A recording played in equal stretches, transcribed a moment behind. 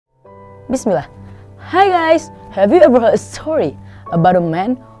Bismillah. Hi guys, have you ever heard a story about a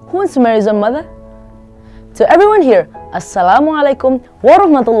man who wants to marry his own mother? To everyone here, Assalamualaikum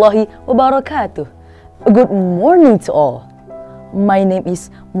warahmatullahi wabarakatuh. Good morning to all. My name is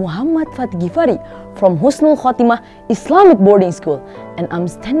Muhammad Fatih Gifari from Husnul Khotimah Islamic Boarding School, and I'm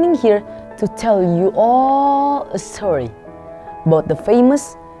standing here to tell you all a story about the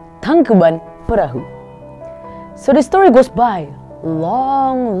famous Tangkuban Perahu. So the story goes by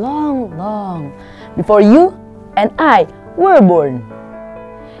long before you and I were born.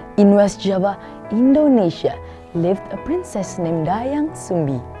 In West Java, Indonesia, lived a princess named Dayang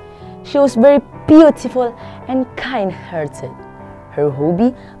Sumbi. She was very beautiful and kind-hearted. Her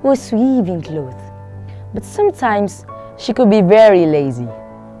hobby was weaving clothes, but sometimes she could be very lazy.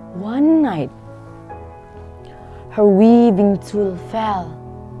 One night, her weaving tool fell,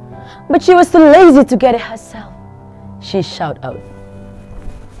 but she was too lazy to get it herself. She shouted out,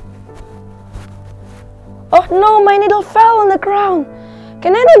 "Oh no, my needle fell on the ground.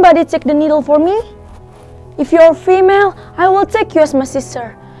 Can anybody take the needle for me? If you are female, I will take you as my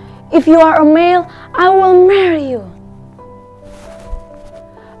sister. If you are a male, I will marry you."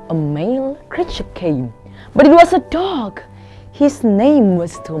 A male creature came, but it was a dog. His name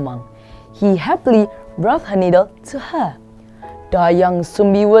was Tumang. He happily brought her needle to her. Dayang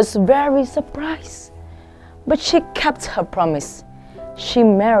Sumbi was very surprised, but she kept her promise. She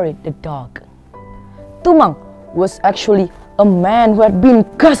married the dog. Tumang was actually a man who had been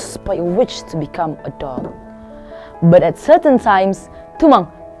cursed by a witch to become a dog. But at certain times, Tumang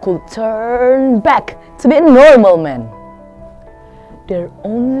could turn back to be a normal man. Their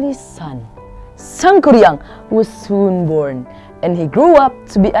only son, Sangkuriang, was soon born, and he grew up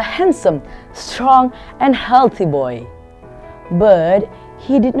to be a handsome, strong, and healthy boy. But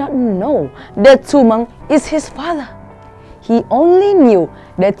he did not know that Tumang is his father. He only knew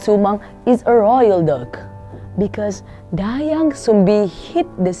that Tumang is a royal dog because Dayang Sumbi hid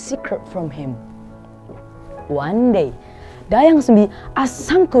the secret from him. One day, Dayang Sumbi asked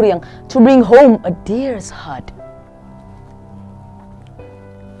Sangkuriang to bring home a deer's heart.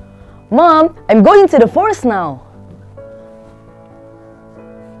 "Mom, I'm going to the forest now."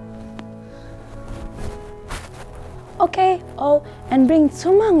 "Okay, oh, and bring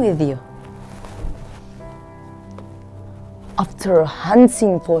Tumang with you." After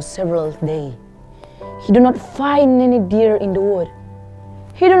hunting for several days, he did not find any deer in the wood.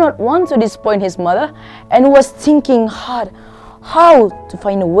 He did not want to disappoint his mother and was thinking hard how to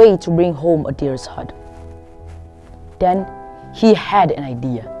find a way to bring home a deer's heart. Then he had an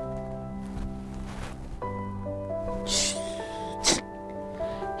idea.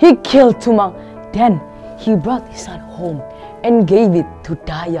 He killed Tumang, then he brought his heart home and gave it to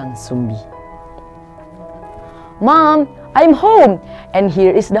Dayang Sumbi. "Mom, I'm home, and here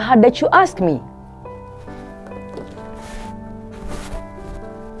is the heart that you asked me."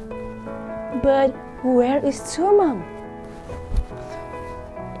 "But where is Tumang?"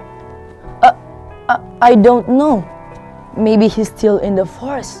 I don't know. Maybe he's still in the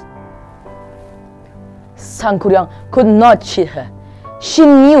forest." Sangkuriang could not cheat her. She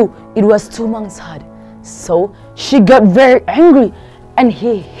knew it was Tumang's heart, so she got very angry and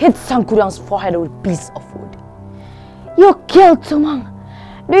he hit Sangkuriang's forehead with a piece of wood. "You killed Tumang!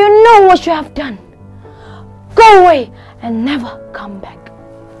 Do you know what you have done? Go away and never come back."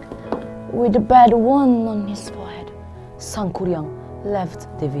 With a bad wound on his forehead, Sangkuriang left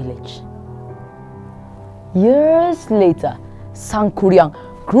the village. Years later, Sangkuriang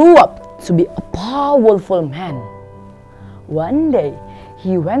grew up to be a powerful man. One day,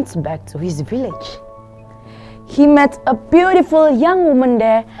 he went back to his village. He met a beautiful young woman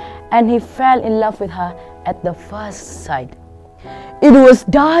there and he fell in love with her at the first sight. It was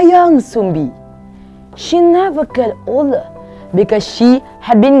Dayang Sumbi. She never got older because she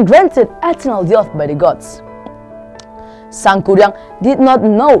had been granted eternal youth by the gods. Sangkuriang did not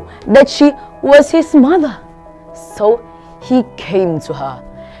know that she was his mother, so he came to her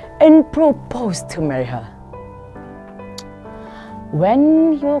and proposed to marry her.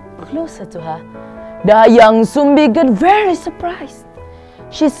 When he was closer to her, Dayang Sumbi got very surprised.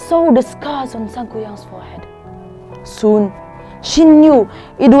 She saw the scars on Sangkuriang's forehead. Soon, she knew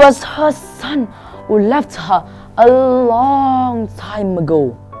it was her son who left her a long time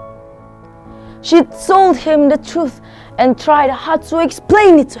ago. She told him the truth and tried hard to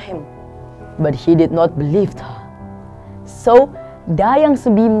explain it to him, but he did not believe her. So, Dayang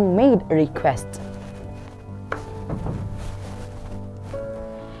Sumbi made a request.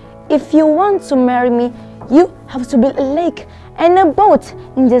 "If you want to marry me, you have to build a lake and a boat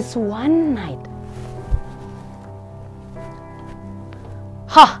in just one night."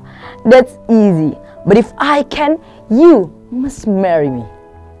 "Ha! That's easy, but if I can, you must marry me.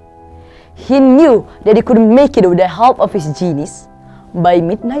 He knew that he couldn't make it with the help of his genies. By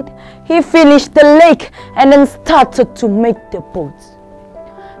midnight, he finished the lake and then started to make the boats.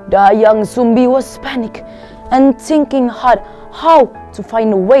 The young Sumbi was panicked and thinking hard how to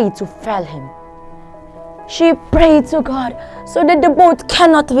find a way to fail him. She prayed to God so that the boat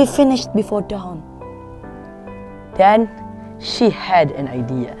cannot be finished before dawn. Then she had an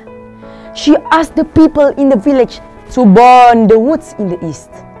idea. She asked the people in the village to burn the woods in the east,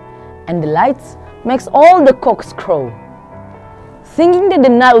 and the lights makes all the cocks crow. Thinking that the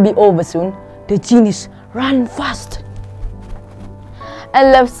night will be over soon, the genies ran fast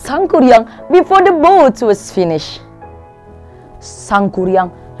and left Sangkuriang before the boat was finished.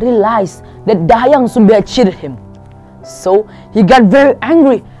 Sangkuriang realized that Dayang Sumbi had cheated him, so he got very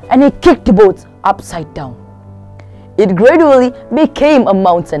angry and he kicked the boat upside down. It gradually became a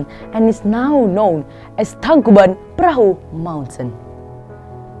mountain and is now known as Tangkuban Perahu Mountain.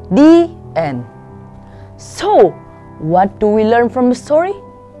 The end. So, what do we learn from the story?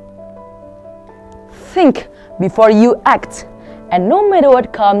 Think before you act, and no matter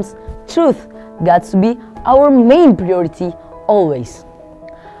what comes, truth got to be our main priority always.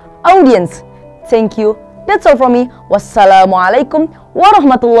 Audience, thank you. That's all from me. Wassalamualaikum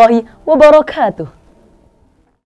warahmatullahi wabarakatuh.